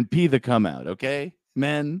bathroom and pee the cum out, okay?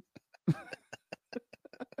 Men.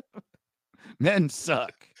 Men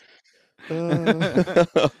suck.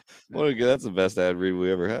 it. That's the best ad read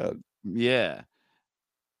we ever had. Yeah.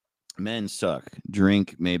 Men suck.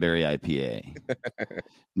 Drink Mayberry IPA.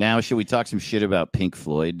 Now, should we talk some shit about Pink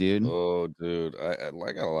Floyd, dude? Oh, dude, I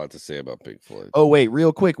got a lot to say about Pink Floyd. Oh, wait,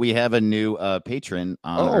 real quick. We have a new patron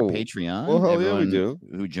on our Oh, Patreon. well, hell yeah, we Everyone do.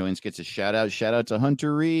 who joins gets a shout out. Shout out to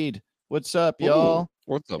Hunter Reed. What's up, Ooh, y'all?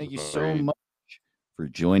 what's up? Thank you so Larry? much for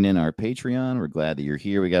joining our Patreon. We're glad that you're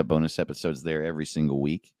here. We got bonus episodes there every single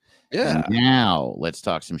week. Yeah. And now let's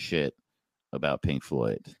talk some shit about Pink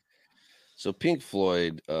Floyd. So Pink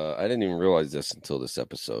Floyd, I didn't even realize this until this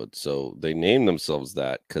episode. So they named themselves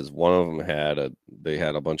that because one of them had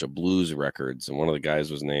a bunch of blues records, and one of the guys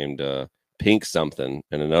was named Pink something,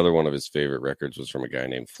 and another one of his favorite records was from a guy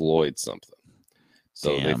named Floyd something.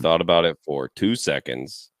 So they Damn. thought about it for 2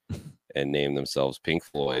 seconds and named themselves Pink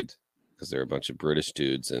Floyd because they're a bunch of British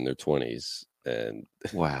dudes in their 20s, and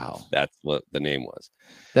Wow. that's what the name was.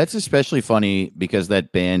 That's especially funny because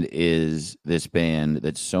that band is this band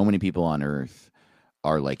that so many people on earth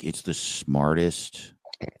are like, it's the smartest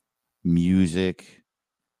music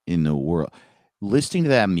in the world. Listening to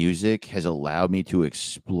that music has allowed me to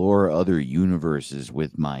explore other universes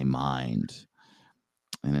with my mind.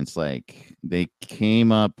 And it's like they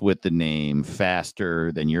came up with the name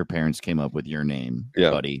faster than your parents came up with your name,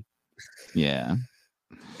 Yeah. buddy. Yeah.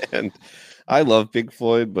 And I love Pink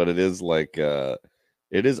Floyd, but it is like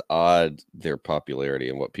it is odd their popularity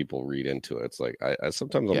and what people read into it. It's like I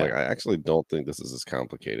sometimes I'm Yeah. like, I actually don't think this is as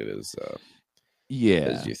complicated as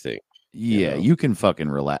Yeah. you think. Yeah, know? you can fucking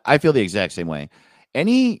relax. I feel the exact same way.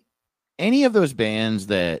 Any of those bands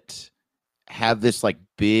that have this like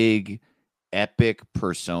big epic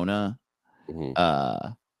persona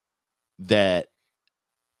Mhm. that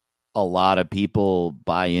a lot of people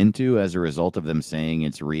buy into as a result of them saying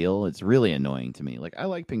it's real. It's really annoying to me. Like, I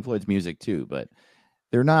like Pink Floyd's music too, but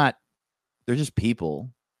they're just people.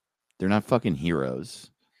 They're not fucking heroes.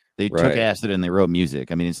 They took acid and they wrote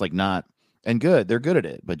music. I mean, it's like not, and good. They're good at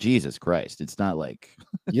it, but Jesus Christ, it's not like,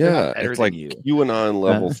 yeah, it's like QAnon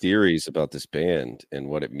level theories about this band and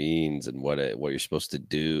what it means and what you're supposed to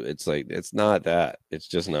do. It's like, it's not that. It's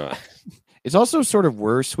just not. It's also sort of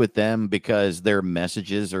worse with them because their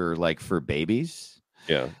messages are like for babies.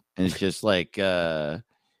 Yeah. And it's just like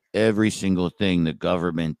every single thing the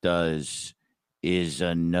government does is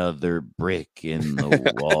another brick in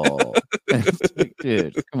the wall. Like,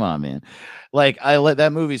 dude, come on, man. Like,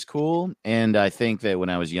 that movie's cool. And I think that when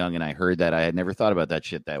I was young and I heard that, I had never thought about that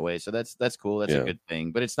shit that way. So that's cool. That's a good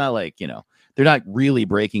thing. But it's not like, they're not really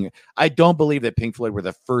breaking. I don't believe that Pink Floyd were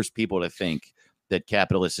the first people to think that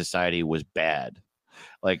capitalist society was bad.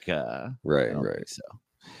 Like, right. So,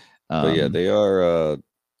 but yeah, they are.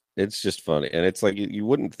 It's just funny, and it's like you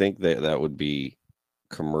wouldn't think that would be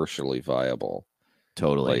commercially viable.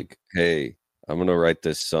 Totally. Like, hey, I'm gonna write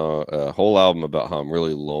this song, whole album about how I'm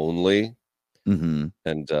really lonely, and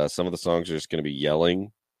some of the songs are just gonna be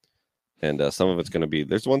yelling, and some of it's gonna be.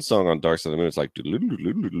 There's one song on Dark Side of the Moon. It's like,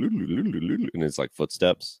 and it's like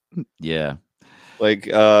footsteps. Yeah. Like,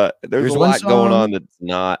 there's a lot going on that's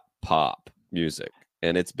not pop music,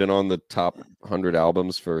 and it's been on the top 100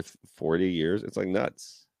 albums for 40 years. It's like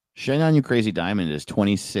nuts. Shine On You Crazy Diamond is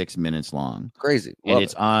 26 minutes long. Crazy. And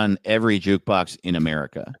it's on every jukebox in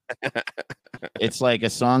America. It's like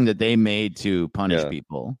a song that they made to punish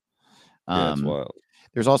people. It's wild.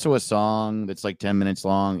 There's also a song that's like 10 minutes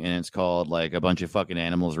long, and it's called like a bunch of fucking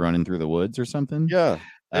animals running through the woods or something. Yeah.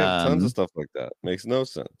 They have tons of stuff like that. Makes no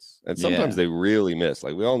sense. And sometimes they really miss.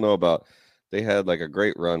 Like, we all know about, they had like a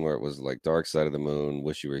great run where it was like Dark Side of the Moon,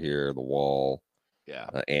 Wish You Were Here, The Wall,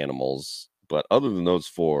 Animals. But other than those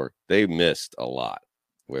four, they missed a lot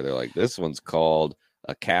where they're like, this one's called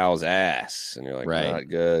A Cow's Ass. And you're like, not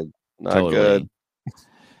good. Not good.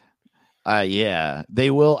 Yeah, they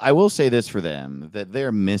will. I will say this for them, that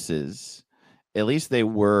their misses, at least they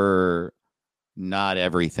were not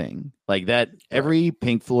everything. Like that, every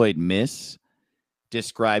Pink Floyd miss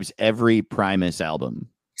describes every Primus album.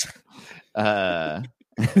 And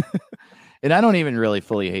I don't even really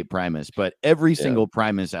fully hate Primus, but every single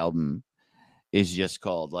Primus album is just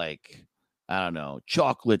called like, I don't know,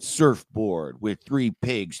 chocolate surfboard with 3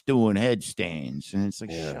 pigs doing headstands. And it's like,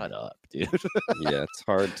 shut up, dude. Yeah, it's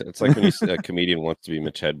hard. It's like when a comedian wants to be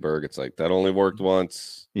Mitch Hedberg. It's like, that only worked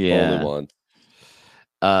once. Yeah. Only once.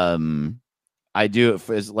 I do it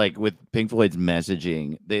as like with Pink Floyd's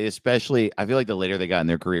messaging. They especially, I feel like the later they got in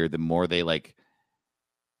their career, the more they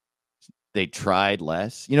tried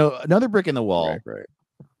less. Another Brick in the Wall. Right.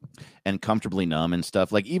 And Comfortably Numb and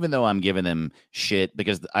stuff. Like, even though I'm giving them shit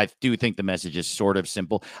because I do think the message is sort of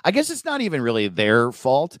simple. I guess it's not even really their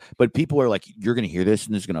fault, but people are like, you're going to hear this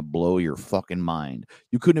and it's going to blow your fucking mind.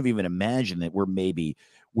 You couldn't have even imagined that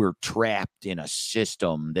we're trapped in a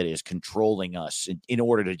system that is controlling us in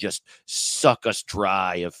order to just suck us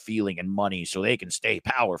dry of feeling and money so they can stay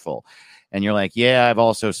powerful. And you're like, yeah, I've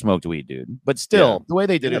also smoked weed, dude. But still, the way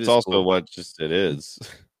they did it is also cool. what it is.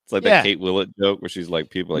 It's like that Kate Willett joke where she's like,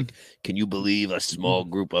 people like, can you believe a small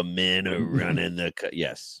group of men are running the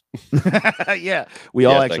yes. Yeah, we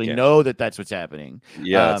all actually know that that's what's happening.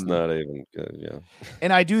 Yeah, it's not even good. Yeah.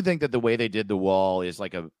 And I do think that the way they did The Wall is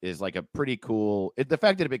like a pretty cool. The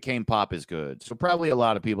fact that it became pop is good. So probably a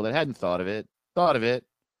lot of people that hadn't thought of it.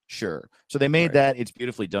 Sure. So they made that. It's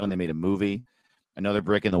beautifully done. They made a movie, Another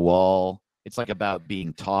Brick in the Wall. It's like about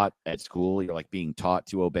being taught at school. You're like being taught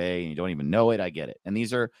to obey and you don't even know it. I get it. And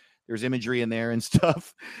there's imagery in there and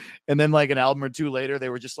stuff. And then like an album or two later, they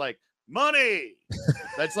were just like, money.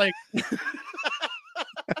 That's like,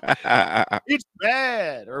 it's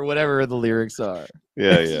bad or whatever the lyrics are.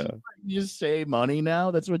 Yeah. You just say money now.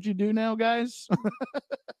 That's what you do now, guys.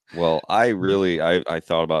 Well, I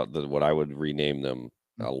thought about what I would rename them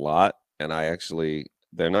a lot. And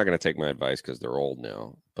they're not going to take my advice because they're old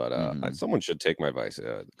now. But someone should take my advice.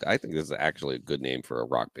 I think this is actually a good name for a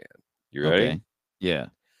rock band. You ready? Okay. Yeah.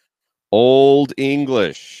 Old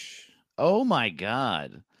English. Oh my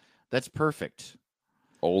God. That's perfect.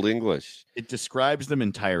 Old English. It describes them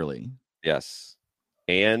entirely. Yes.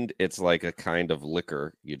 And it's like a kind of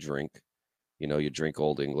liquor you drink. You drink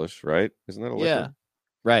Old English, right? Isn't that a liquor? Yeah.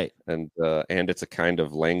 Right. And it's a kind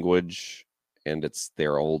of language, and it's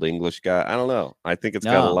their Old English guy. I don't know. I think it's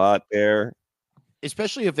got a lot there.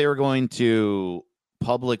 Especially if they were going to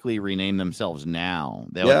publicly rename themselves now.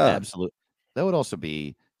 That would also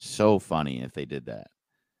be so funny if they did that.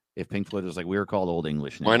 If Pink Floyd was like, we were called Old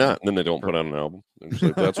English now. Why not? And then they don't put out an album.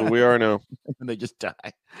 Like, that's what we are now. And they just die.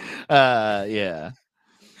 Yeah.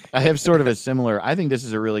 I have sort of a similar. I think this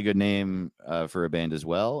is a really good name for a band as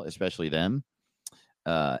well, especially them.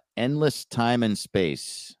 Endless Time and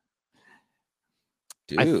Space.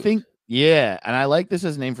 Dude. I think, yeah, and I like this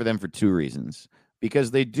as a name for them for two reasons.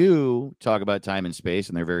 Because they do talk about time and space,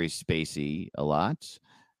 and they're very spacey a lot,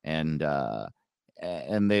 and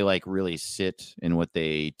they like really sit in what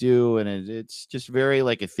they do, and it's just very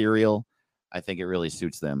like ethereal. I think it really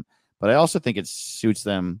suits them, but I also think it suits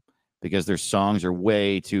them because their songs are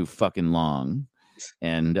way too fucking long,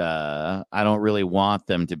 and I don't really want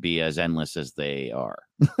them to be as endless as they are.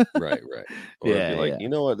 Right. Or Yeah, be like, yeah. you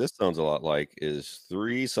know what this sounds a lot like is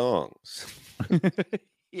 3 songs.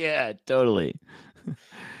 Yeah, totally.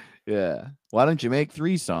 Yeah. Why don't you make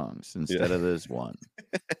 3 songs instead of this one?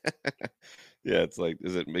 Yeah, it's like,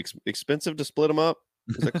 is it expensive to split them up?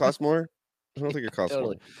 Does it cost more? I don't think it costs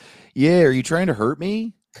Totally. more. Yeah, are you trying to hurt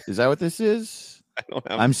me? Is that what this is? I don't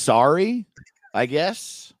have. I'm sorry, I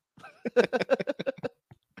guess.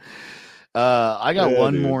 I got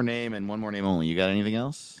one dude. more name and one more name only. You got anything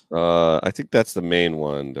else? I think that's the main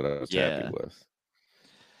one that I was Yeah. happy with.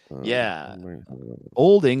 Yeah.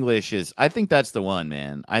 Old English is, I think that's the one,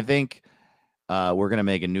 man. I think we're gonna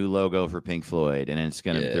make a new logo for Pink Floyd, and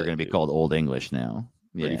they're gonna be called Old English now.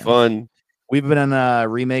 Pretty Yeah. fun. We've been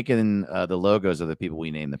remaking the logos of the people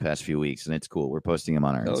we named the past few weeks, and it's cool. We're posting them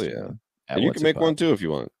on our Hell Instagram. yeah. And you can make one too if you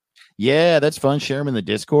want. Yeah, that's fun. Share them in the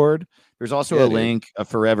Discord. There's also Yeah, a dude. link, a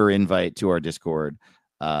forever invite to our Discord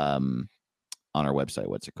on our website.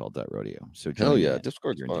 What's it called? .rodeo. So Hell join yeah, that.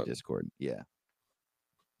 Discord's You're into fun. Discord. Yeah.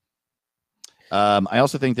 I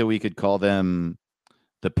also think that we could call them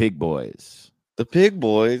the Pig Boys. The Pig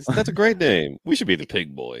Boys. That's a great name. We should be the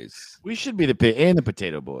Pig Boys. We should be the pig and the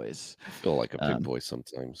Potato Boys. I feel like a pig boy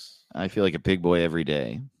sometimes. I feel like a pig boy every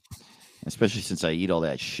day, especially since I eat all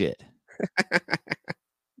that shit.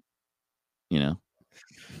 You know?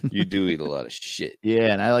 You do eat a lot of shit.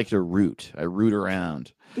 Yeah, and I like to root. I root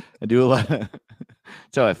around. I do a lot.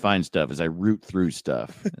 That's how I find stuff. Is I root through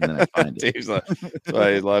stuff and then I find it. Dave's like, that's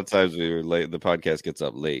why a lot of times we were late. The podcast gets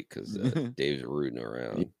up late because Dave's rooting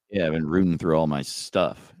around. Yeah, I've been rooting through all my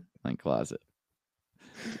stuff in my closet.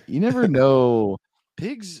 You never know.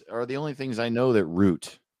 Pigs are the only things I know that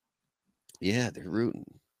root. Yeah, they're rooting.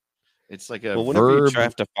 It's like a Well, whenever verb. you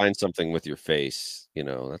have to find something with your face,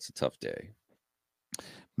 that's a tough day.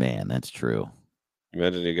 Man, that's true.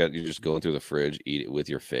 Imagine you're just going through the fridge, eat it with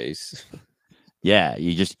your face. Yeah,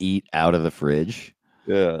 you just eat out of the fridge.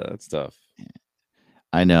 Yeah, that's tough.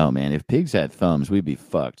 I know, man. If pigs had thumbs, we'd be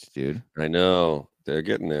fucked, dude. I know. They're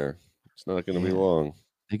getting there. It's not going to be long.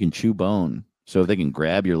 They can chew bone. So if they can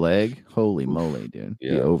grab your leg, holy moly, dude.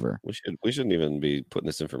 Yeah. Be over. We shouldn't even be putting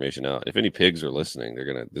this information out. If any pigs are listening,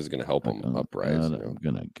 this is gonna help them uprise. I'm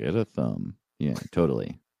gonna get a thumb. Yeah,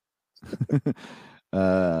 totally.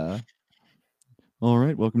 All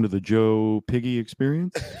right, welcome to the Joe Piggy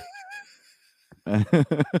Experience. All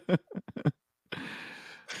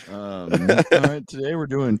right, today we're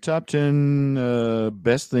doing top 10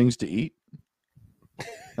 best things to eat.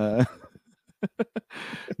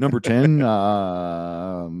 Number 10,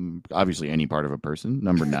 obviously any part of a person.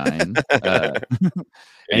 Number 9.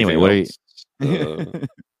 Anyway, what are you?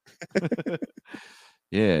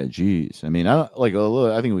 Yeah, geez. I mean, I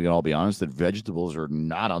think we can all be honest that vegetables are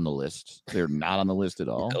not on the list. They're not on the list at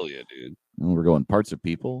all. Hell yeah, dude. And we're going parts of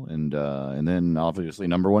people, and then obviously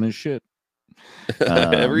number 1 is shit.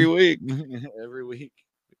 Every week. Every week.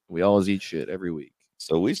 We always eat shit every week.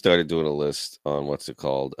 So we started doing a list on what's it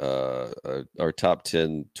called? Our top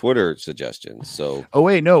 10 Twitter suggestions. So oh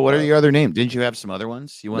wait, no. What are your other names? Didn't you have some other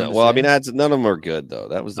ones you wanted? well, I mean, none of them are good though.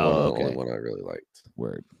 That was the only one I really liked.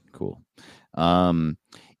 Word, cool.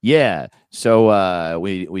 Yeah. So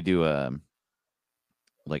we do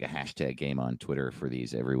like a hashtag game on Twitter for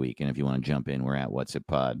these every week, and if you want to jump in, we're at What's It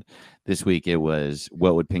Pod. This week it was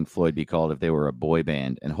what would Pink Floyd be called if they were a boy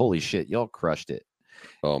band? And holy shit, y'all crushed it.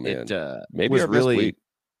 Oh man, maybe it was really,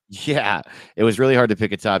 yeah, it was really hard to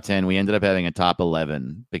pick a top 10. We ended up having a top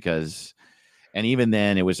 11 and even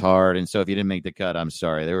then it was hard. And so if you didn't make the cut, I'm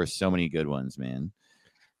sorry. There were so many good ones, man.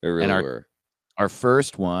 There really were. Our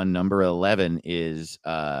first one, number 11, is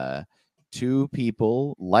 2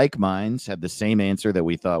 people like minds had the same answer that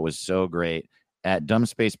we thought was so great. At Dumb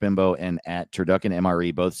Space Bimbo and at Turducken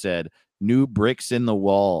MRE both said new bricks in the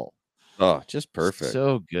wall. Oh, just perfect.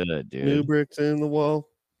 So good, dude. New bricks in the wall.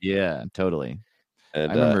 Yeah, totally.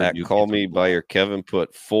 And at Call Me by Your Kevin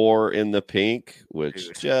put 4 in the pink,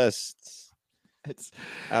 which just it's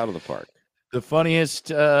out of the park. The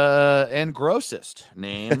funniest and grossest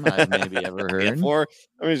name I've maybe ever heard. Yeah, 4.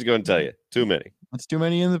 I'm just going to tell you, too many. That's too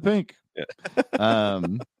many in the pink. Yeah.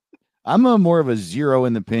 I'm more of a 0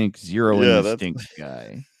 in the pink, 0 in the stink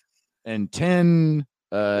guy, and 10,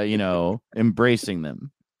 embracing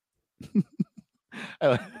them.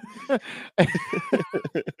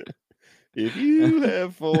 If you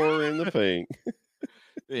have 4 in the pink,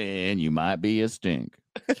 then you might be a stink.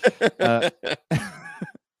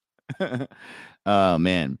 Oh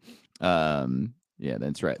man, yeah,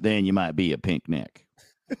 that's right. Then you might be a pink neck.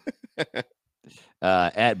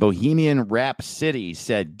 At Bohemian Rap City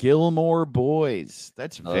said Gilmore Boys.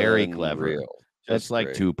 That's very clever. That's like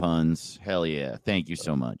great. 2 puns. Hell yeah! Thank you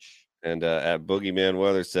so much. And at Boogeyman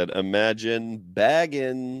Weather said Imagine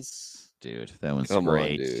Baggins. Dude, that one's Come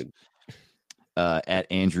great. on, dude.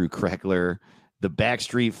 At Andrew Kreckler, the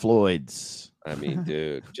Backstreet Floyds. I mean,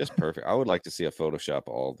 dude, just perfect. I would like to see a Photoshop of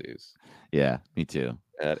all these. Yeah, me too.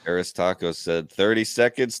 At Aristacos said 30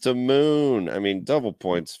 seconds to moon. I mean, double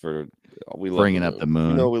points for we love bringing up the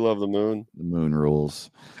moon. You know we love the moon. The moon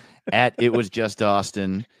rules. At It Was Just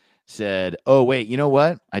Austin said, oh, wait, you know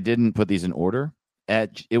what? I didn't put these in order.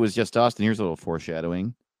 At It Was Just Austin, here's a little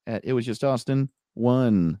foreshadowing. At It Was Just Austin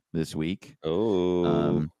won this week.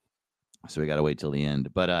 Oh. So we got to wait till the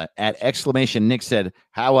end. But at exclamation, Nick said,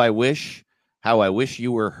 how I wish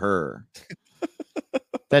you were her.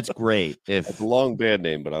 That's great. It's a long band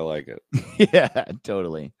name, but I like it. Yeah,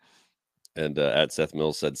 totally. And at Seth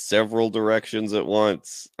Mills said several directions at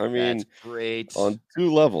once. I mean, that's great on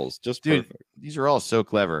 2 levels. Just dude, perfect. These are all so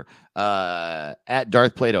clever. At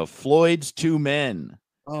Darth Plato, Floyd's 2 Men.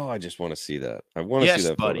 Oh, I just want to see that. I want to see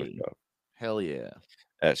that buddy. Photoshop. Hell yeah.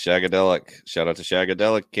 At Shagadelic, shout out to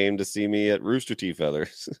Shagadelic, came to see me at Rooster Tea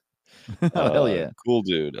Feathers. Hell yeah. Cool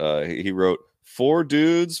dude. He wrote 4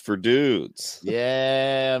 dudes for dudes.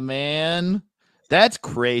 Yeah, man. That's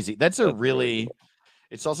crazy. That's really,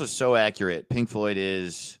 it's also so accurate. Pink Floyd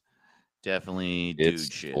is definitely dude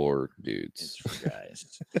shit. For dudes. It's for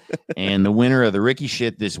guys. And the winner of the Ricky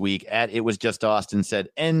shit this week at It Was Just Austin said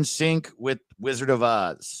NSYNC with Wizard of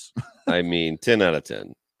Oz. I mean, 10 out of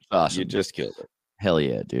 10. Awesome. You just killed it. Hell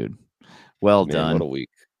yeah, dude. Well done. What a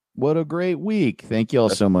week. What a great week. Thank you all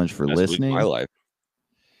so much for listening. My life.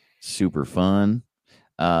 Super fun.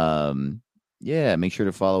 Yeah, make sure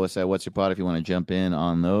to follow us at What's Your Pod if you want to jump in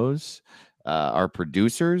on those. Our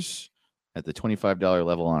producers at the $25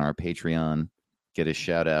 level on our Patreon get a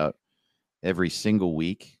shout out every single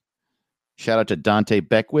week. Shout out to Dante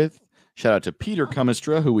Beckwith. Shout out to Peter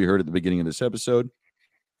Cumistra, who we heard at the beginning of this episode.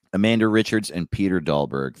 Amanda Richards and Peter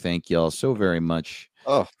Dahlberg. Thank y'all so very much.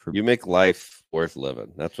 Oh, you make life worth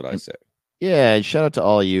living. That's what I say. Yeah, shout out to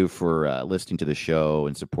all of you for listening to the show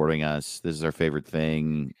and supporting us. This is our favorite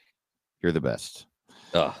thing. You're the best.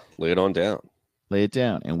 Lay it on down. Lay it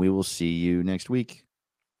down, and we will see you next week.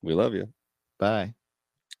 We love you. Bye.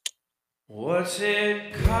 What's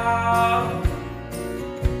it called?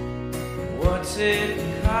 What's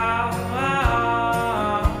it